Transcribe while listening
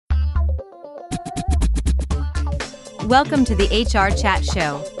Welcome to the HR Chat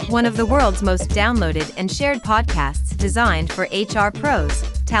Show, one of the world's most downloaded and shared podcasts designed for HR pros,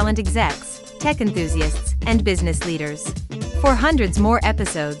 talent execs, tech enthusiasts, and business leaders. For hundreds more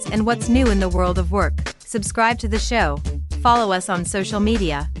episodes and what's new in the world of work, subscribe to the show, follow us on social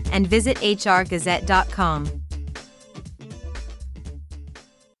media, and visit hrgazette.com.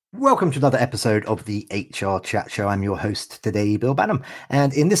 Welcome to another episode of the HR Chat Show. I'm your host today, Bill Banham.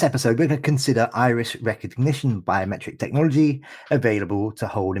 And in this episode, we're going to consider iris recognition biometric technology available to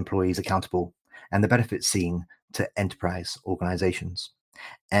hold employees accountable and the benefits seen to enterprise organizations.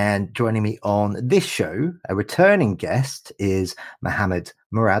 And joining me on this show, a returning guest, is Mohammed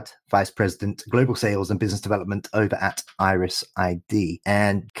Murad, Vice President, Global Sales and Business Development over at Iris ID,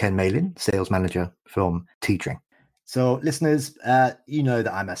 and Ken Mallin, Sales Manager from Teetering. So listeners, you know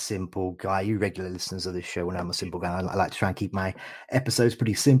that I'm a simple guy. You regular listeners of this show will know I'm a simple guy. I like to try and keep my episodes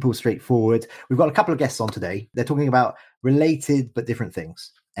pretty simple, straightforward. We've got a couple of guests on today. They're talking about related but different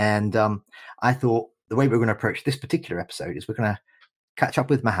things. And I thought the way we're going to approach this particular episode is we're going to catch up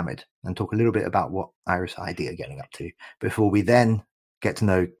with Mohammed and talk a little bit about what Iris ID are getting up to before we then get to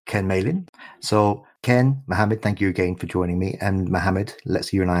know Ken Mallin. So Ken, Mohammed, thank you again for joining me. And Mohammed,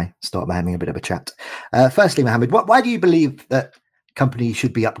 let's you and I start by having a bit of a chat. Firstly, Mohammed, why do you believe that companies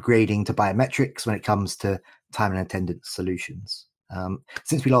should be upgrading to biometrics when it comes to time and attendance solutions?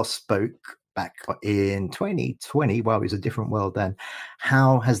 Since we last spoke back in 2020, well, it was a different world then,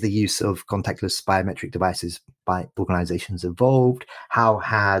 how has the use of contactless biometric devices by organizations evolved? How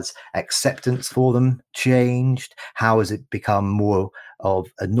has acceptance for them changed? How has it become more of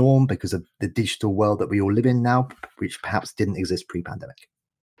a norm because of the digital world that we all live in now, which perhaps didn't exist pre-pandemic?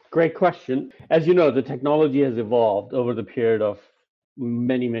 Great question. As you know, the technology has evolved over the period of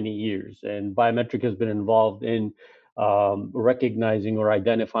many, many years, and biometric has been involved in recognizing or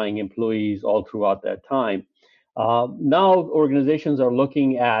identifying employees all throughout that time. Now organizations are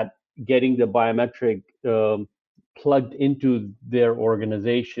looking at getting the biometric plugged into their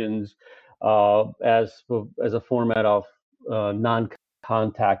organizations as a format of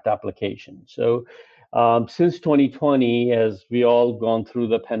non-contact application. So since 2020, as we all gone through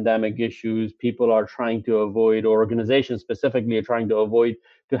the pandemic issues, people are trying to avoid, or organizations specifically are trying to avoid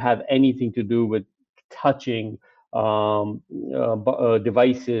to have anything to do with touching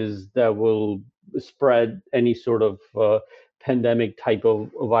devices that will spread any sort of pandemic type of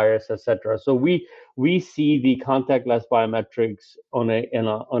virus, etc. So we see the contactless biometrics on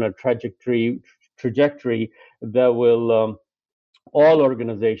a trajectory that will all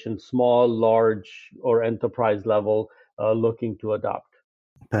organizations, small, large, or enterprise level, looking to adopt.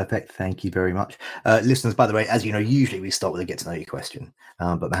 Perfect. Thank you very much. Listeners, by the way, as you know, usually we start with a get to know you question,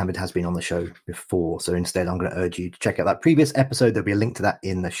 but Mohammed has been on the show before. So instead, I'm going to urge you to check out that previous episode. There'll be a link to that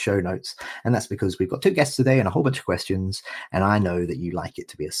in the show notes. And that's because we've got two guests today and a whole bunch of questions. And I know that you like it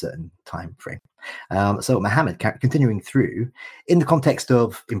to be a certain time frame. So Mohammed, continuing through, in the context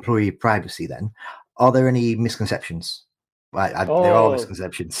of employee privacy then, are there any misconceptions? There are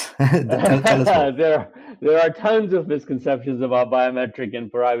misconceptions. Tell us more. There are tons of misconceptions about biometric and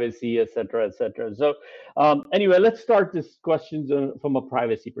privacy, et cetera, et cetera. So anyway, let's start this question from a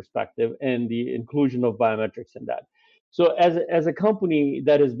privacy perspective and the inclusion of biometrics in that. So as a company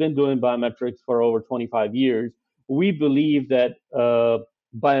that has been doing biometrics for over 25 years, we believe that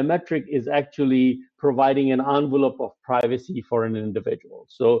biometric is actually providing an envelope of privacy for an individual.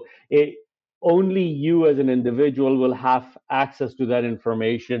 So only you as an individual will have access to that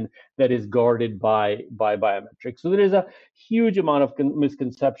information that is guarded by biometrics. So there is a huge amount of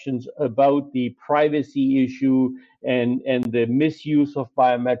misconceptions about the privacy issue and the misuse of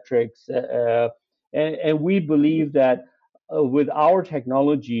biometrics. And we believe that with our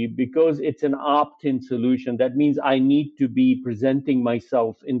technology, because it's an opt-in solution, that means I need to be presenting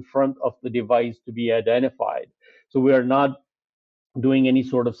myself in front of the device to be identified. So we are not doing any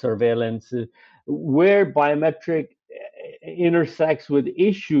sort of surveillance. Where biometric intersects with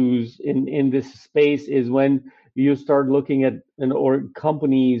issues in this space is when you start looking at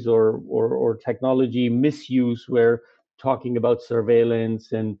companies or technology misuse, where talking about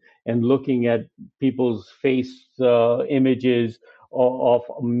surveillance and looking at people's face images of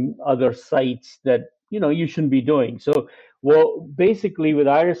other sites that you shouldn't be doing. So, well, basically with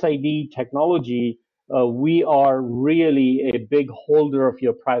Iris ID technology, we are really a big holder of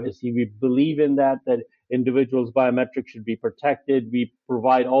your privacy. We believe in that individuals' biometrics should be protected. We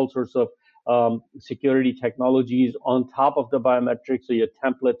provide all sorts of security technologies on top of the biometrics, so your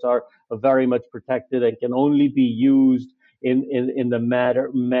templates are very much protected and can only be used in the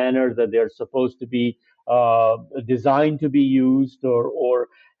manner that they're supposed to be designed to be used, or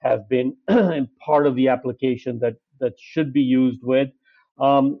have been part of the application that should be used with.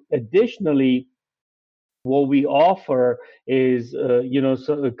 Additionally, what we offer is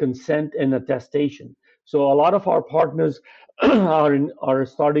consent and attestation. So a lot of our partners are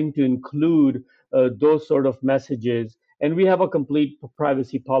starting to include those sort of messages, and we have a complete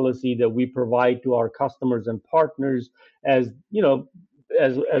privacy policy that we provide to our customers and partners as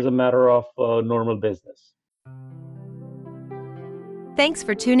as a matter of normal business. Thanks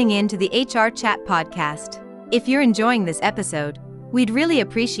for tuning in to the HR Chat podcast. If you're enjoying this episode, we'd really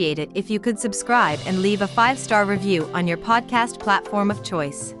appreciate it if you could subscribe and leave a 5-star review on your podcast platform of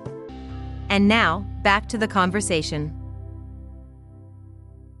choice. And now, back to the conversation.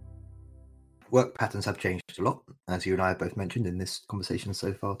 Work patterns have changed a lot, as you and I have both mentioned in this conversation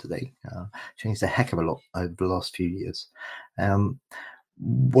so far today. Changed a heck of a lot over the last few years.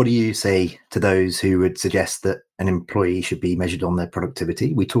 What do you say to those who would suggest that an employee should be measured on their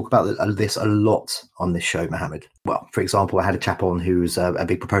productivity? We talk about this a lot on this show, Mohammed. Well, for example, I had a chap on who was a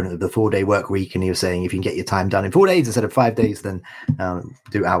big proponent of the 4-day work week, and he was saying if you can get your time done in 4 days instead of 5 days, then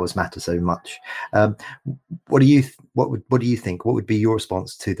do hours matter so much? What do you think? What would be your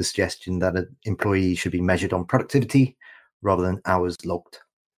response to the suggestion that an employee should be measured on productivity rather than hours logged?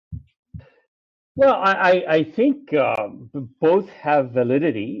 Well, I think both have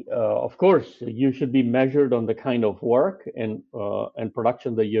validity. Of course, you should be measured on the kind of work and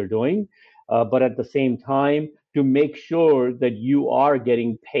production that you're doing, but at the same time, to make sure that you are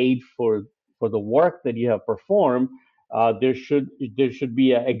getting paid for the work that you have performed, there should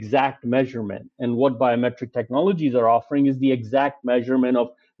be an exact measurement. And what biometric technologies are offering is the exact measurement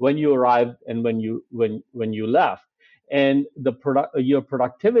of when you arrived and when you left. And your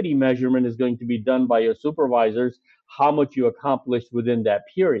productivity measurement is going to be done by your supervisors, how much you accomplished within that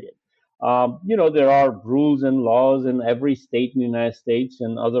period. There are rules and laws in every state in the United States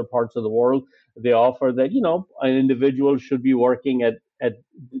and other parts of the world. They offer that, an individual should be working at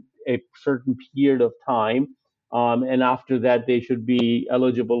a certain period of time. And after that, they should be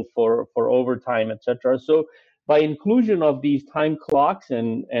eligible for overtime, etc. So by inclusion of these time clocks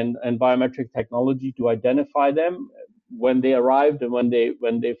and biometric technology to identify them when they arrived and when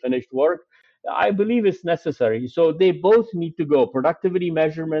they finished work, I believe it's necessary. So they both need to go. Productivity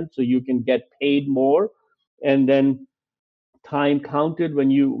measurement, so you can get paid more, and then time counted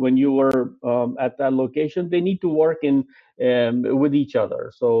when you were at that location. They need to work in with each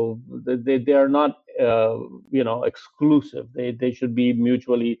other. So they are not exclusive. They should be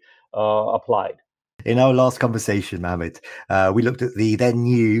mutually applied. In our last conversation, Mohammed, we looked at the then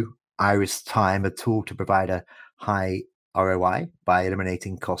new Iris Time, a tool to provide a high ROI by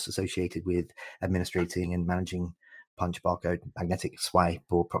eliminating costs associated with administrating and managing punch, barcode, magnetic swipe,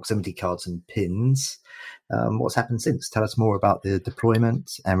 or proximity cards and pins. What's happened since? Tell us more about the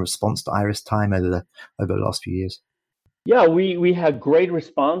deployment and response to Iris Time over the last few years. Yeah, we had great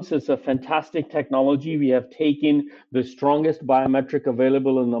response. It's a fantastic technology. We have taken the strongest biometric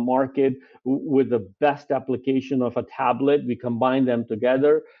available in the market with the best application of a tablet. We combine them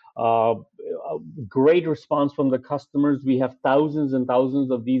together. Great response from the customers. We have thousands and thousands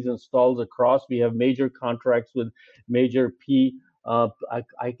of these installed across. We have major contracts with major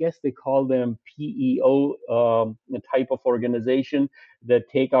I guess they call them PEO type of organization that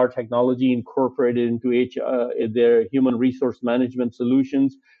take our technology, incorporate it into their human resource management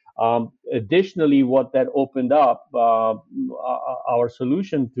solutions. Additionally, what that opened up our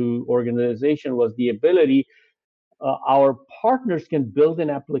solution to organization was the ability our partners can build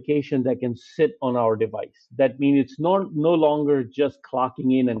an application that can sit on our device. That means it's no longer just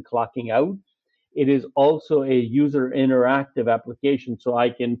clocking in and clocking out. It is also a user interactive application, so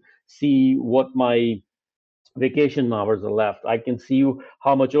I can see what my vacation hours are left. I can see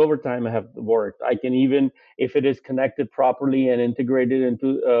how much overtime I have worked. I can even, if it is connected properly and integrated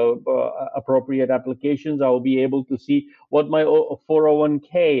into appropriate applications, I will be able to see what my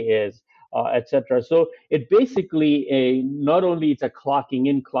 401k is, etc. So it basically not only it's a clocking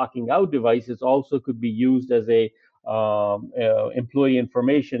in, clocking out device, it also could be used as a employee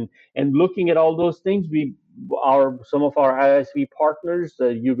information. And looking at all those things, some of our ISV partners,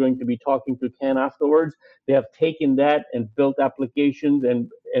 you're going to be talking to Ken afterwards, they have taken that and built applications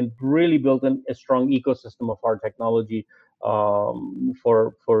and really built a strong ecosystem of our technology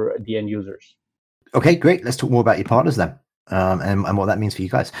for the end users. Okay, great. Let's talk more about your partners then. And what that means for you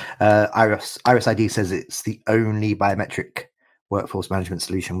guys. Iris ID says it's the only biometric workforce management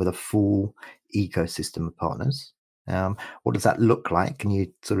solution with a full ecosystem of partners. What does that look like? Can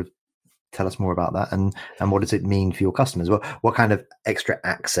you sort of tell us more about that? And what does it mean for your customers? What kind of extra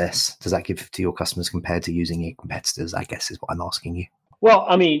access does that give to your customers compared to using your competitors, I guess is what I'm asking you. Well,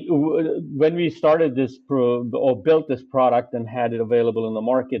 I mean, when we started this or built this product and had it available in the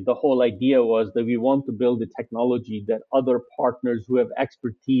market, the whole idea was that we want to build a technology that other partners who have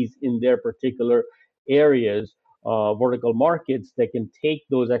expertise in their particular areas, vertical markets, they can take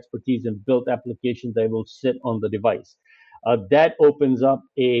those expertise and build applications that will sit on the device. That opens up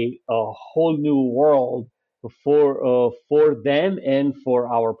a whole new world for them and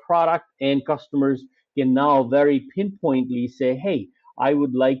for our product, and customers can now very pinpointly say, hey, I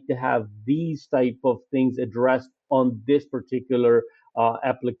would like to have these type of things addressed on this particular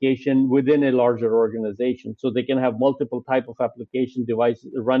application within a larger organization. So they can have multiple type of application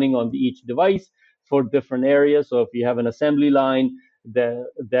devices running on each device for different areas. So if you have an assembly line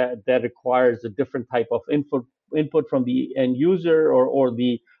that requires a different type of input from the end user or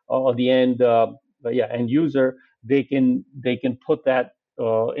the end end user, they can put that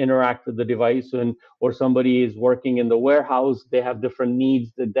interact with the device, and or somebody is working in the warehouse, they have different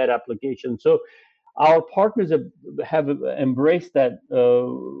needs that application. So our partners have embraced that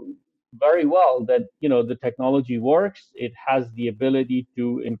very well, that the technology works, it has the ability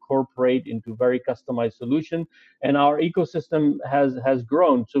to incorporate into very customized solution, and our ecosystem has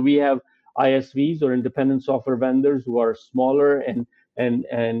grown. So we have ISVs or independent software vendors who are smaller and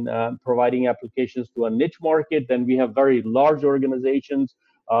providing applications to a niche market. Then we have very large organizations.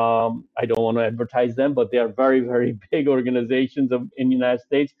 I don't want to advertise them, but they are very, very big organizations in the United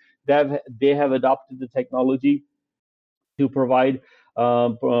States. They have adopted the technology to provide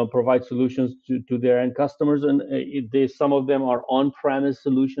solutions to their end customers, and some of them are on-premise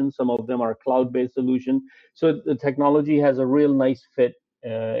solutions, some of them are cloud-based solutions. So the technology has a real nice fit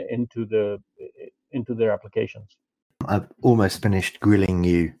into their applications. I've almost finished grilling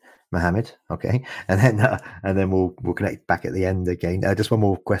you, Mohammed. Okay, and then we'll connect back at the end again. Just one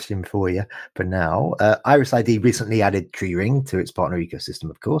more question for you for now. Iris ID recently added TreeRing to its partner ecosystem,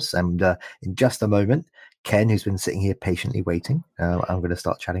 of course, and in just a moment, Ken, who's been sitting here patiently waiting, I'm going to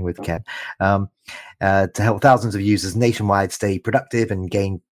start chatting with Ken to help thousands of users nationwide stay productive and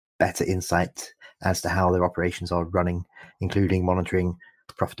gain better insight as to how their operations are running, including monitoring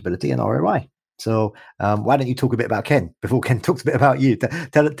profitability and ROI. So why don't you talk a bit about Ken before Ken talks a bit about you?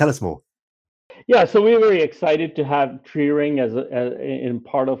 Tell us more. Yeah, so we're very excited to have TreeRing as in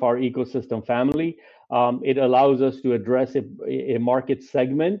part of our ecosystem family. It allows us to address a market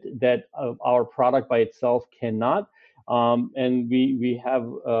segment that our product by itself cannot. And they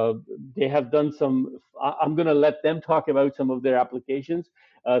have done some. I'm going to let them talk about some of their applications.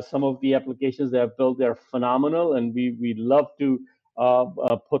 Some of the applications they have built, they're phenomenal, and we love to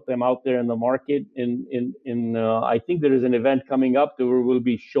put them out there in the market. I think there is an event coming up where we'll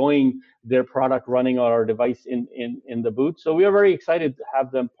be showing their product running on our device in the booth. So we are very excited to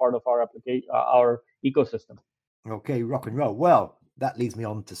have them part of our application, our ecosystem. Okay, rock and roll. Well, that leads me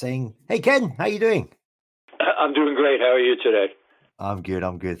on to saying, hey Ken, how you doing? I'm doing great. How are you today? I'm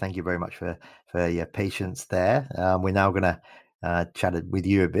good. Thank you very much for your patience there. We're now going to chat with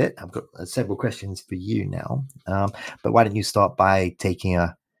you a bit. I've got several questions for you now, but why don't you start by taking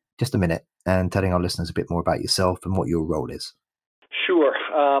just a minute and telling our listeners a bit more about yourself and what your role is. Sure.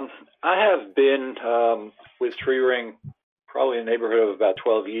 I have been with TreeRing probably in the neighborhood of about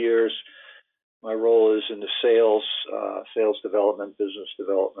 12 years. My role is in the sales development, business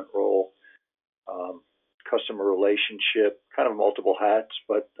development role, customer relationship, kind of multiple hats,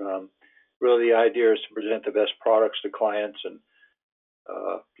 but really the idea is to present the best products to clients and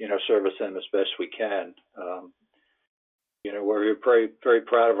service them as best we can. We're very, very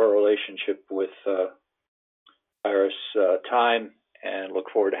proud of our relationship with Iris Time, and look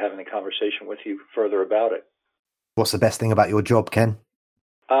forward to having a conversation with you further about it. What's the best thing about your job, Ken?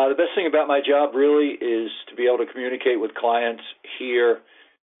 The best thing about my job really is to be able to communicate with clients, hear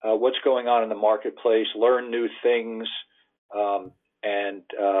what's going on in the marketplace, learn new things, and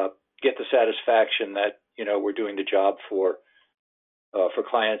get the satisfaction that we're doing the job for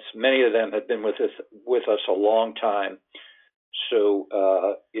clients. Many of them have been with us a long time, so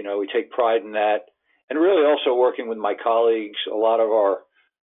we take pride in that. And really also working with my colleagues. A lot of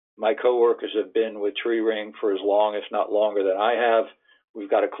my coworkers have been with TreeRing for as long, if not longer, than I have. We've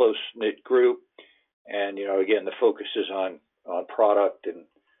got a close-knit group, and again, the focus is on product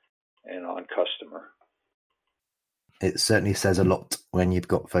and on customer. It certainly says a lot when you've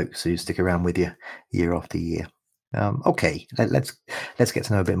got folks who stick around with you year after year. Okay, let's get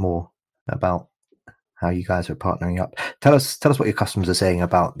to know a bit more about how you guys are partnering up. Tell us what your customers are saying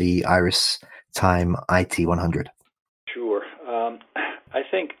about the Iris Time IT100. Sure. I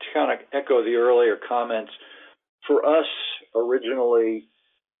think to kind of echo the earlier comments, for us originally,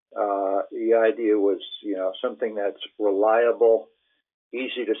 the idea was something that's reliable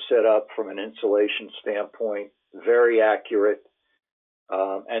easy to set up from an installation standpoint, very accurate.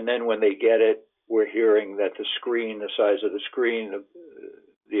 And then when they get it, we're hearing that the screen, the size of the screen,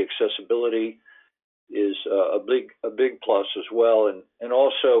 the accessibility is a big plus as well. And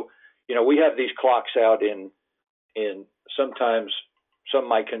also, we have these clocks out in sometimes some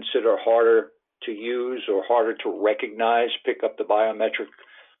might consider harder to use or harder to recognize, pick up the biometric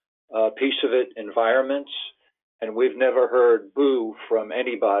piece of it, environments. And we've never heard boo from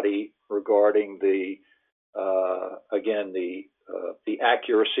anybody regarding the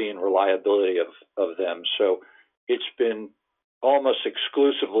accuracy and reliability of them. So it's been almost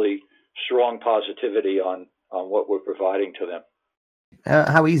exclusively strong positivity on what we're providing to them.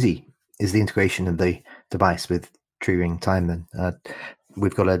 How easy is the integration of the device with TrueRing Time then?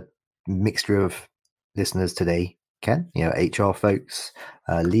 We've got a mixture of listeners today, Ken, HR folks,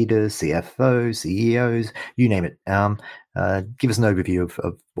 leaders, CFOs, CEOs, you name it. Give us an overview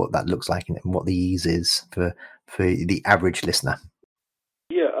of what that looks like and what the ease is for the average listener.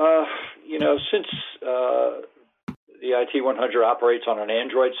 Yeah, since the IT100 operates on an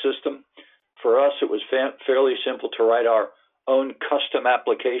Android system, for us it was fairly simple to write our own custom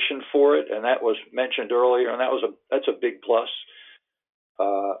application for it, and that was mentioned earlier, and that's a big plus.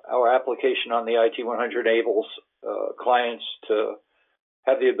 Our application on the IT100 enables clients to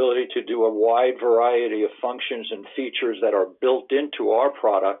have the ability to do a wide variety of functions and features that are built into our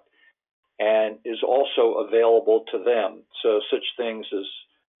product and is also available to them. So such things as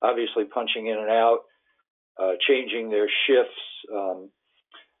obviously punching in and out, changing their shifts.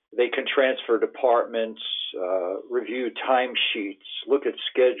 They can transfer departments, review timesheets, look at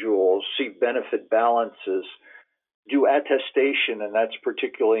schedules, see benefit balances, do attestation, and that's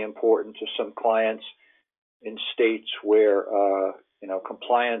particularly important to some clients in states where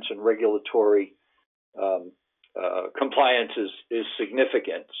compliance and regulatory compliance is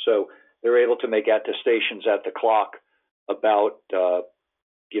significant. So they're able to make attestations at the clock about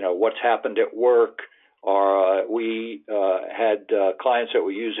what's happened at work. Or we had clients that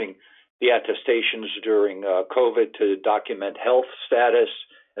were using the attestations during COVID to document health status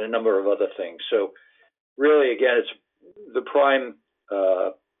and a number of other things. So really, again, it's the prime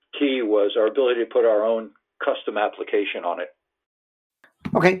key was our ability to put our own custom application on it.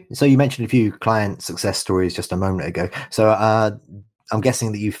 Okay, so you mentioned a few client success stories just a moment ago. So I'm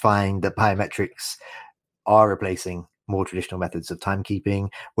guessing that you find that biometrics are replacing more traditional methods of timekeeping.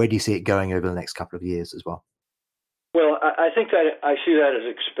 Where do you see it going over the next couple of years as well? Well, I think that I see that as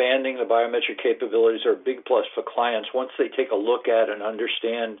expanding. The biometric capabilities are a big plus for clients once they take a look at and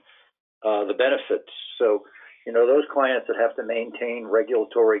understand the benefits. So, those clients that have to maintain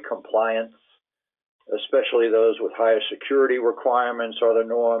regulatory compliance, especially those with higher security requirements, are the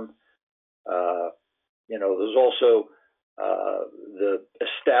norm. There's also the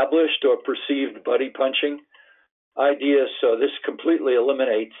established or perceived buddy punching idea. So this completely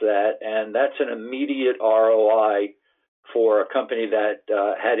eliminates that, and that's an immediate ROI for a company that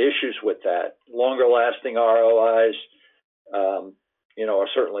had issues with that. Longer lasting ROIs, are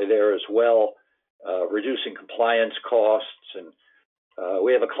certainly there as well, reducing compliance costs. And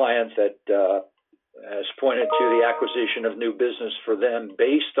we have a client that has pointed to the acquisition of new business for them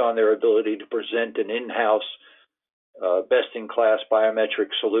based on their ability to present an in-house best-in-class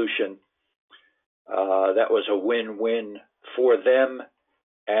biometric solution. That was a win-win for them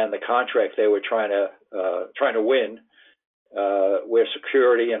and the contract they were trying to win, where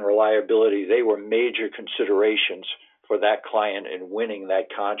security and reliability, they were major considerations for that client in winning that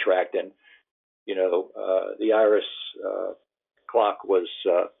contract. And the Iris clock was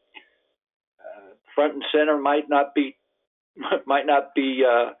front and center. Might not be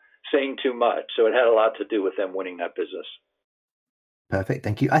saying too much. So it had a lot to do with them winning that business. Perfect.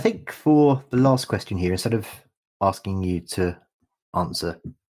 Thank you. I think for the last question here, instead of asking you to answer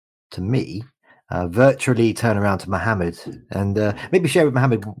to me, virtually turn around to Mohammed and maybe share with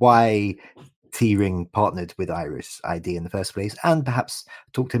Mohammed why T-Ring partnered with Iris ID in the first place, and perhaps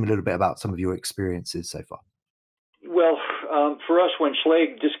talk to him a little bit about some of your experiences so far. Well, for us, when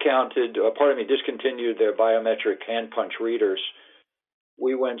Schlage discontinued their biometric hand punch readers,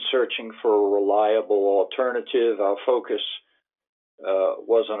 we went searching for a reliable alternative. Our focus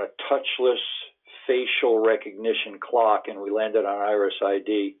was on a touchless facial recognition clock, and we landed on Iris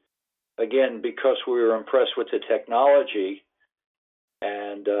ID. Again, because we were impressed with the technology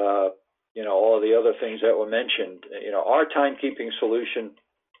and all of the other things that were mentioned. Our timekeeping solution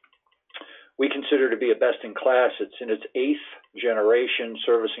we consider to be a best in class. It's in its 8th generation,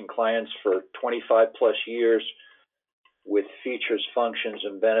 servicing clients for 25 plus years with features, functions,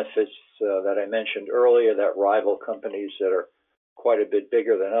 and benefits that I mentioned earlier that rival companies that are quite a bit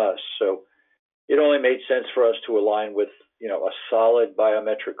bigger than us. So it only made sense for us to align with, a solid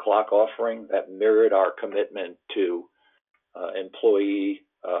biometric clock offering that mirrored our commitment to employee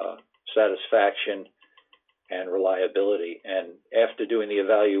satisfaction and reliability. And after doing the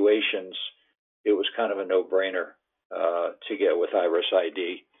evaluations, it was kind of a no-brainer to get with Iris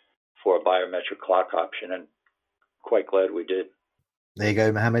ID for a biometric clock option, and quite glad we did. There you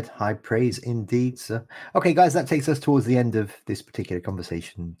go, Mohammed. High praise indeed, sir. Okay, guys, that takes us towards the end of this particular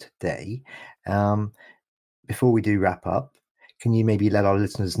conversation today. Before we do wrap up, can you maybe let our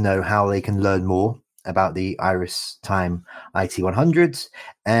listeners know how they can learn more about the Iris Time IT100s?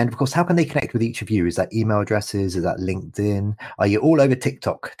 And of course, how can they connect with each of you? Is that email addresses? Is that LinkedIn? Are you all over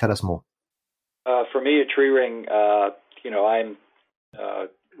TikTok? Tell us more. For me at TreeRing, I'm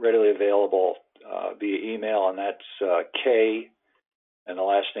readily available via email, and that's K and the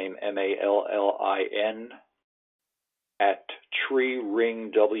last name Mallin at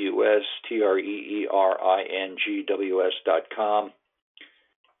TreeRingWS, TreeRingWS.com.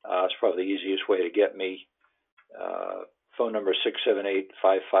 It's probably the easiest way to get me. Phone number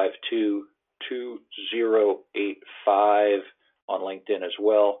 678-552-2085 on LinkedIn as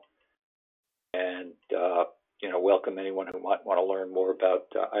well. And, welcome anyone who might want to learn more about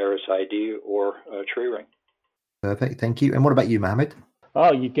Iris ID or TreeRing. Perfect. Thank you. And what about you, Mohammed?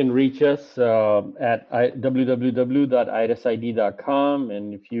 You can reach us at www.irisid.com.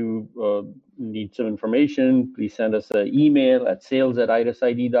 And if you need some information, please send us an email at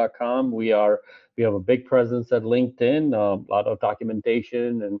sales@irisid.com. We have a big presence at LinkedIn, a lot of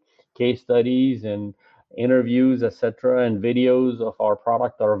documentation and case studies and interviews, etc., and videos of our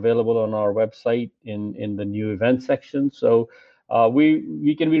product are available on our website in the new event section. So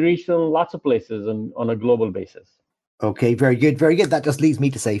we can be reached on lots of places and on a global basis. Okay, very good, very good. That just leaves me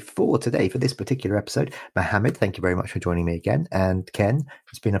to say for today, for this particular episode, Mohammed, thank you very much for joining me again. And Ken,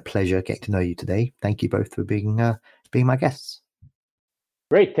 it's been a pleasure getting to know you today. Thank you both for being my guests.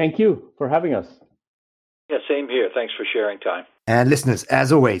 Great, thank you for having us. Yeah, same here. Thanks for sharing time. And listeners,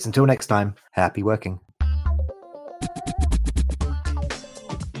 as always, until next time, happy working.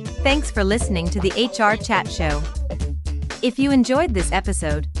 Thanks for listening to the HR Chat Show. If you enjoyed this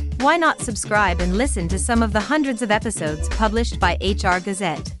episode, why not subscribe and listen to some of the hundreds of episodes published by HR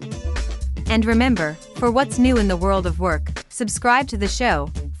Gazette? And remember, for what's new in the world of work, subscribe to the show,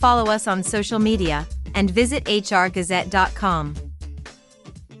 follow us on social media, and visit hrgazette.com.